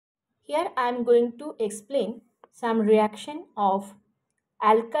Here I am going to explain some reaction of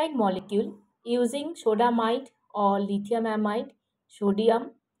alkyne molecule using sodamide or lithium amide,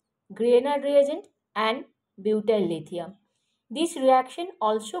 sodium, Grignard reagent and butyl lithium. This reaction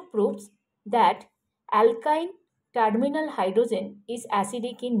also proves that alkyne terminal hydrogen is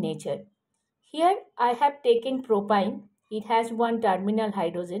acidic in nature. Here I have taken propyne. It has one terminal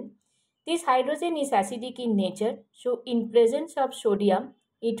hydrogen. This hydrogen is acidic in nature, so in presence of sodium,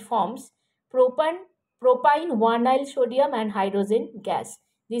 it forms propyne 1-yl sodium and hydrogen gas.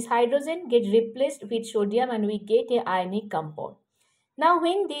 This hydrogen gets replaced with sodium and we get a ionic compound. Now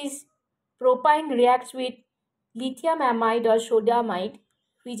when this propyne reacts with lithium amide or sodamide,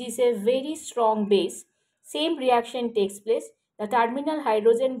 which is a very strong base, same reaction takes place. The terminal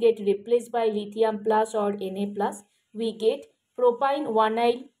hydrogen get replaced by lithium plus or Na plus. We get propyne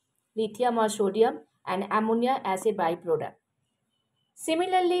 1-yl lithium or sodium and ammonia as a byproduct.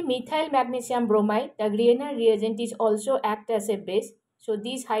 Similarly, methyl magnesium bromide, the Grignard reagent is also act as a base. So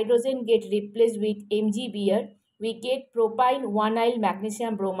these hydrogen get replaced with MgBr. We get propyne 1-yl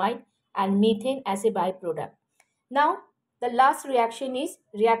magnesium bromide and methane as a byproduct. Now, the last reaction is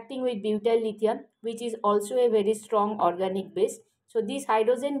reacting with butyl lithium, which is also a very strong organic base. So these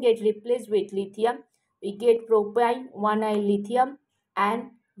hydrogen get replaced with lithium. We get propyne 1-yl lithium and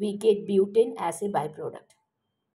we get butane as a byproduct.